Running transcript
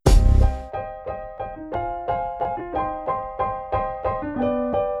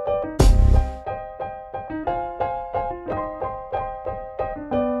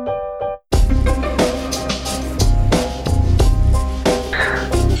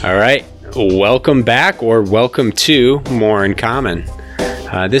All right, welcome back or welcome to More in Common.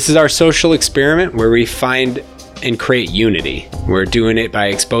 This is our social experiment where we find and create unity. We're doing it by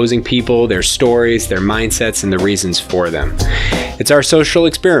exposing people, their stories, their mindsets, and the reasons for them. It's our social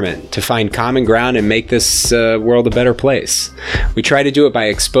experiment to find common ground and make this world a better place. We try to do it by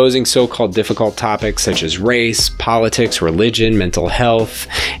exposing so-called difficult topics such as race, politics, religion, mental health,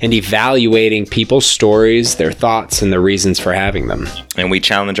 and evaluating people's stories, their thoughts, and the reasons for having them. And we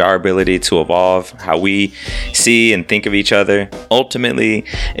challenge our ability to evolve how we see and think of each other, ultimately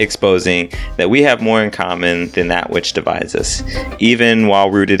exposing that we have more in common than that which divides us, even while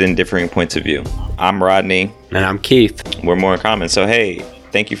rooted in differing points of view. I'm Rodney. And I'm Keith. We're more in common. So, hey,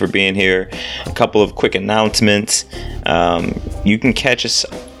 thank you for being here. A couple of quick announcements. You can catch us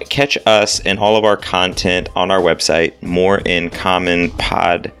and all of our content on our website,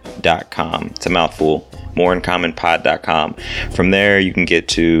 moreincommonpod.com. It's a mouthful, moreincommonpod.com. From there, you can get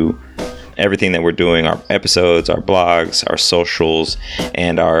to everything that we're doing, our episodes, our blogs, our socials,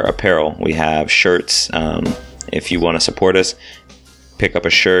 and our apparel. We have shirts. If you want to support us, pick up a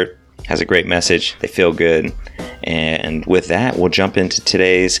shirt. Has a great message. They feel good. And with that, we'll jump into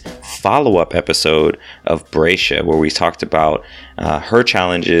today's follow-up episode of Bracia, where we talked about her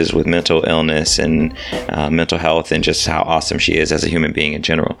challenges with mental illness and mental health, and just how awesome she is as a human being in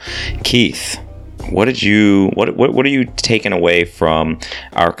general. Keith, what are you taking away from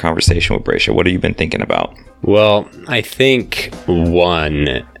our conversation with Bracia? What have you been thinking about? Well, I think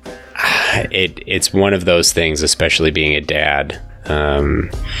it's one of those things, especially being a dad.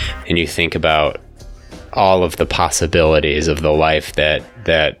 And you think about all of the possibilities of the life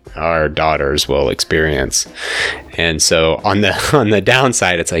that our daughters will experience. And so on the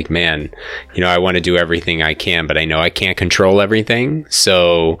downside, it's like, man, I want to do everything I can, but I know I can't control everything.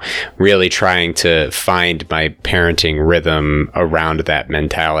 So really trying to find my parenting rhythm around that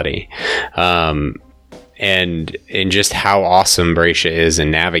mentality. And just how awesome Bracia is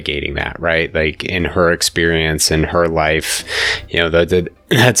in navigating that, right? Like in her experience in her life, that's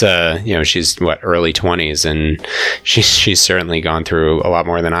she's early 20s, and she's certainly gone through a lot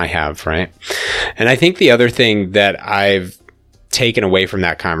more than I have, right? And I think the other thing that I've taken away from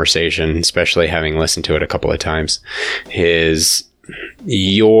that conversation, especially having listened to it a couple of times, is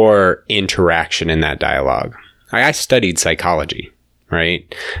your interaction in that dialogue. I studied psychology.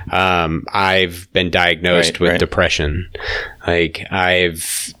 Right. I've been diagnosed with depression. Like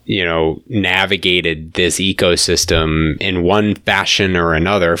I've, navigated this ecosystem in one fashion or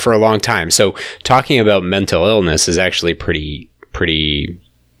another for a long time. So talking about mental illness is actually pretty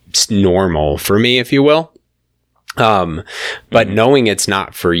normal for me, if you will. But knowing it's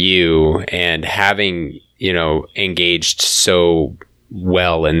not for you and having, engaged so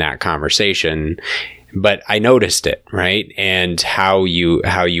well in that conversation, but I noticed it, right? And how you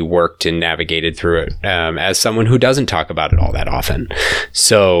worked and navigated through it as someone who doesn't talk about it all that often.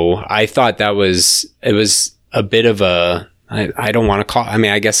 So I thought it was a bit of I don't want to call,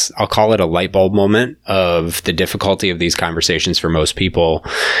 I guess I'll call it a light bulb moment of the difficulty of these conversations for most people,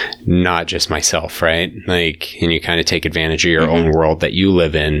 not just myself, right? Like, and you kind of take advantage of your own world that you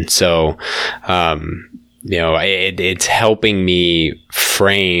live in. So, it's helping me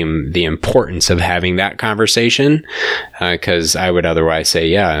frame the importance of having that conversation, because I would otherwise say,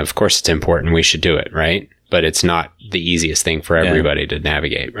 yeah, of course it's important. We should do it, right? But it's not the easiest thing for everybody to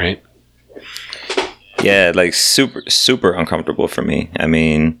navigate, right? Yeah, like super, super uncomfortable for me. I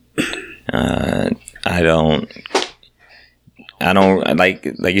mean, I don't like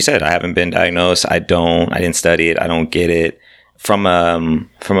you said, I haven't been diagnosed. I didn't study it. I don't get it from a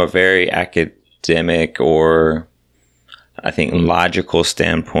very academic or I think logical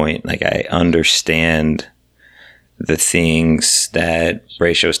standpoint. Like I understand the things that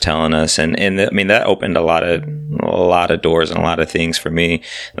Bracia was telling us, and that opened a lot of doors and a lot of things for me,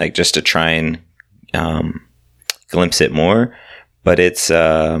 like just to try and glimpse it more. But it's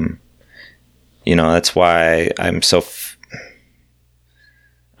that's why I'm so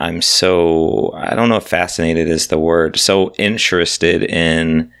I don't know if fascinated is the word, so interested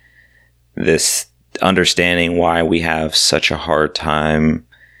in this, understanding why we have such a hard time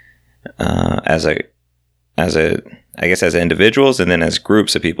as individuals, and then as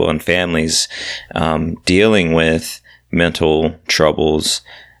groups of people and families dealing with mental troubles.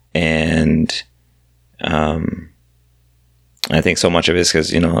 And I think so much of it is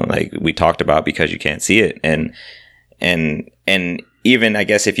because, like we talked about, because you can't see it, and even I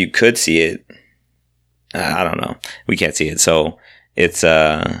guess if you could see it, I don't know, we can't see it. So it's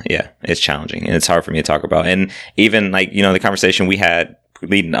it's challenging, and it's hard for me to talk about. And even like, the conversation we had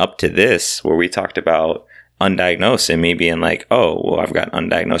leading up to this, where we talked about undiagnosed, and me being like, oh, well, I've got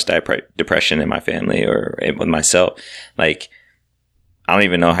undiagnosed depression in my family or with myself. Like, I don't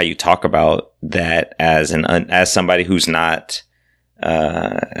even know how you talk about that as somebody who's not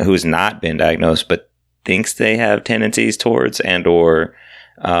been diagnosed, but thinks they have tendencies towards and or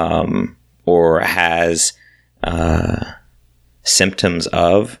has symptoms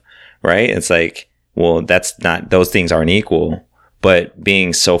of, right? It's like, well, those things aren't equal, but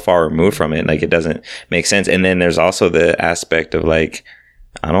being so far removed from it, like, it doesn't make sense. And then there's also the aspect of like,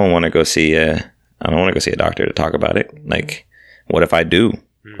 I don't want to go see a doctor to talk about it. Like, what if I do?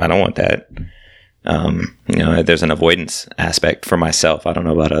 I don't want that. There's an avoidance aspect for myself. I don't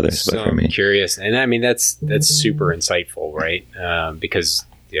know about others, but for me, I'm curious. And I mean, that's super insightful, right? Because,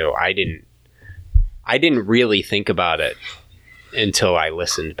 I didn't really think about it until I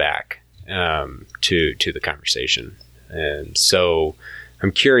listened back to the conversation. And so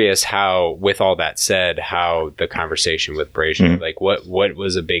I'm curious how, with all that said, how the conversation with Bracia, like what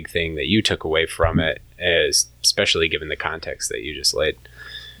was a big thing that you took away from it, especially given the context that you just laid?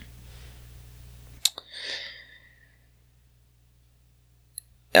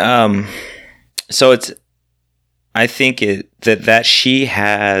 So I think that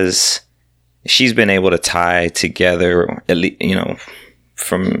she's been able to tie together, at least,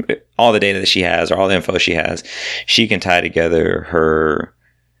 from all the data that she has or all the info she has, she can tie together her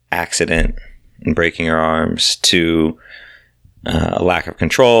accident and breaking her arms to a lack of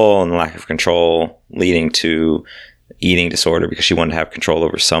control, and the lack of control leading to eating disorder because she wanted to have control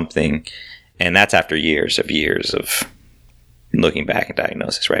over something. And that's after years of looking back at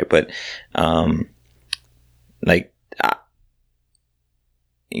diagnosis, right? But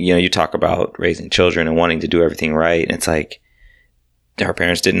you talk about raising children and wanting to do everything right, and it's like, her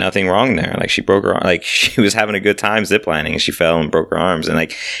parents did nothing wrong there. Like, she broke her, like, she was having a good time ziplining and she fell and broke her arms. And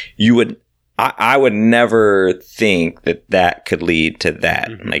like, I would never think that could lead to that.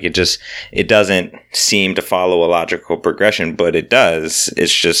 Mm-hmm. Like, it doesn't seem to follow a logical progression, but it does.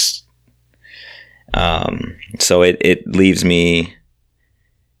 It's just, so it leaves me,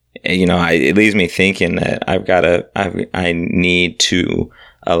 it leaves me thinking that I need to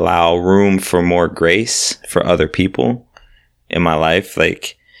allow room for more grace for other people in my life.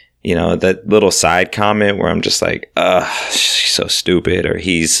 Like, that little side comment where I'm just like, she's so stupid, or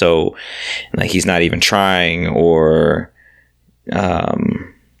he's so, like, he's not even trying, or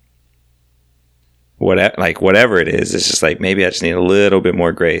whatever it is. It's just like, maybe I just need a little bit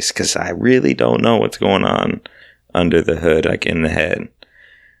more grace, because I really don't know what's going on under the hood, like in the head.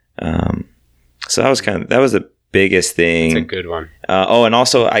 So that was the biggest thing. It's a good one. And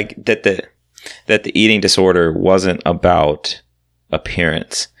also that the eating disorder wasn't about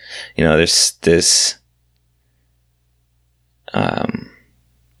appearance. There's this, I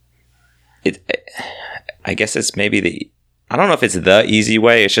guess it's maybe I don't know if it's the easy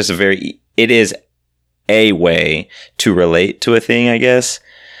way. It's just it is a way to relate to a thing, I guess.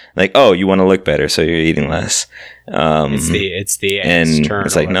 Like, oh, you want to look better, so you're eating less. It's the external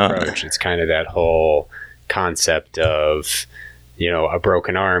it's like, approach. No. It's kind of that whole concept of, a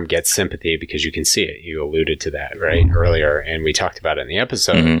broken arm gets sympathy because you can see it. You alluded to that earlier, and we talked about it in the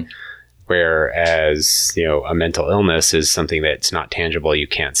episode. Mm-hmm. Whereas, a mental illness is something that's not tangible, you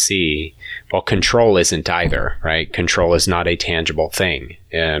can't see. Well, control isn't either, right? Control is not a tangible thing.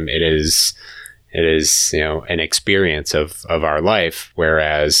 It is an experience of our life.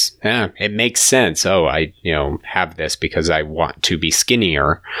 Whereas, it makes sense. Oh, I have this because I want to be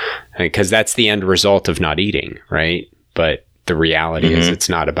skinnier, because that's the end result of not eating, right? But the reality is, it's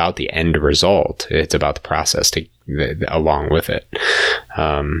not about the end result. It's about the process along with it.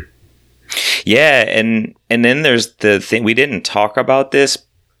 Yeah, and then there's the thing, we didn't talk about this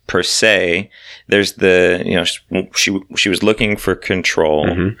per se. There's the, she was looking for control.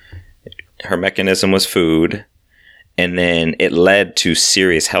 Mm-hmm. Her mechanism was food, and then it led to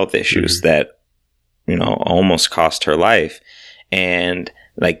serious health issues that, almost cost her life. And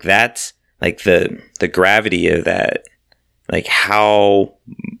like, that's like the gravity of that, like how,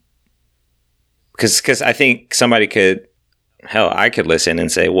 because I think somebody I could listen and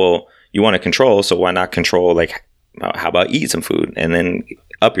say, well, you want to control, so why not control, like, how about eat some food and then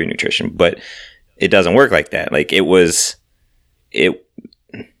up your nutrition? But it doesn't work like that. Like, there was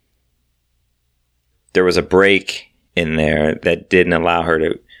a break in there that didn't allow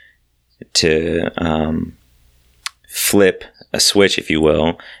her to flip a switch, if you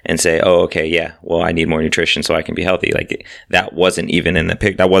will, and say, oh, okay, yeah, well, I need more nutrition so I can be healthy. Like, that wasn't even in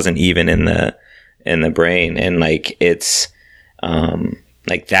the that wasn't even in the brain. And like, it's,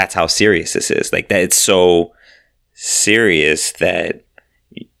 like, that's how serious this is. Like, that it's so serious that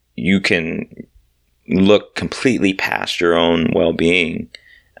you can look completely past your own well-being.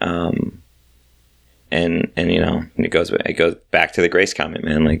 And you know, it goes back to the grace comment,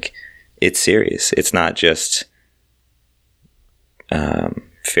 man. Like, it's serious. It's not just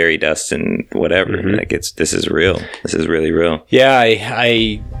fairy dust and whatever. Mm-hmm. Like, this is real. This is really real. Yeah,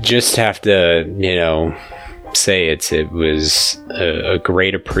 I just have to, you know, say it was a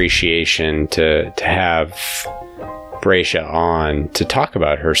great appreciation to have Bracia on to talk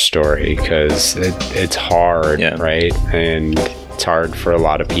about her story, because it's hard, right? And it's hard for a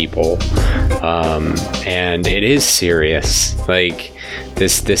lot of people, and it is serious. Like,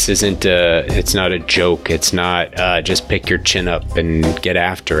 this isn't it's not a joke. It's not just pick your chin up and get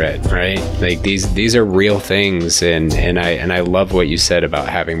after it, right? Like, these are real things, and I love what you said about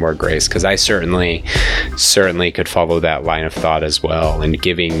having more grace, because I certainly could follow that line of thought as well, and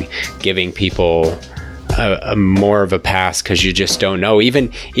giving people a more of a pass, because you just don't know.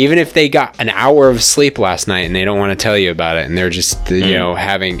 Even if they got an hour of sleep last night and they don't want to tell you about it, and they're just you know,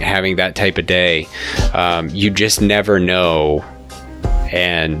 having that type of day, you just never know.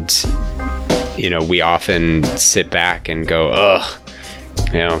 And you know, we often sit back and go, ugh,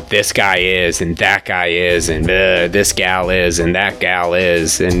 you know, this guy is, and that guy is, and this gal is, and that gal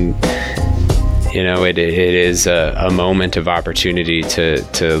is, and you know, it is a moment of opportunity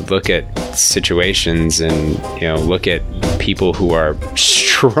to look at situations and, you know, look at people who are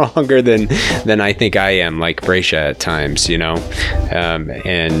stronger than I think I am, like Bracia at times, you know,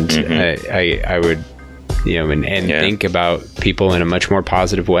 and I would, you know, and think about people in a much more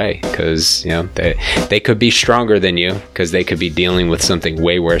positive way, because, you know, they could be stronger than you, because they could be dealing with something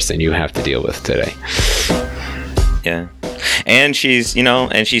way worse than you have to deal with today. Yeah. And she's, you know,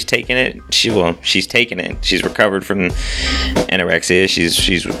 and she's taken it. She's taken it. She's recovered from anorexia.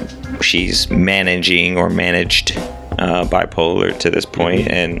 She's managing or managed bipolar to this point,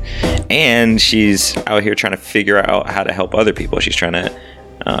 and she's out here trying to figure out how to help other people. She's trying to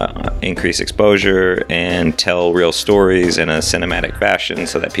increase exposure and tell real stories in a cinematic fashion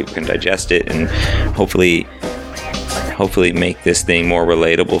so that people can digest it and hopefully make this thing more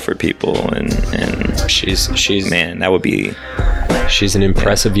relatable for people. And she's man, that would be. She's an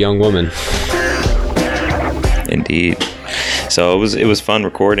impressive young woman. Indeed. So it was fun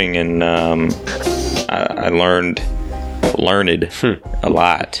recording, and I learned a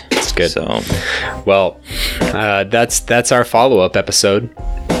lot. That's good. So, well, that's our follow-up episode.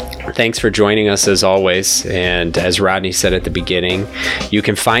 Thanks for joining us as always. And as Rodney said at the beginning, you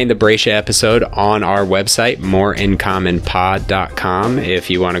can find the Bracia episode on our website, moreincommonpod.com, if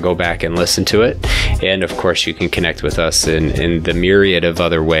you want to go back and listen to it. And of course, you can connect with us in the myriad of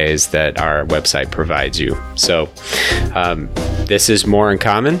other ways that our website provides you. So this is More in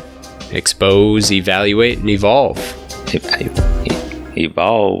Common. Expose, evaluate, and evolve.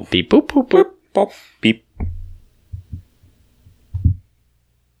 Evolve. Beep, boop, boop, boop. Beep.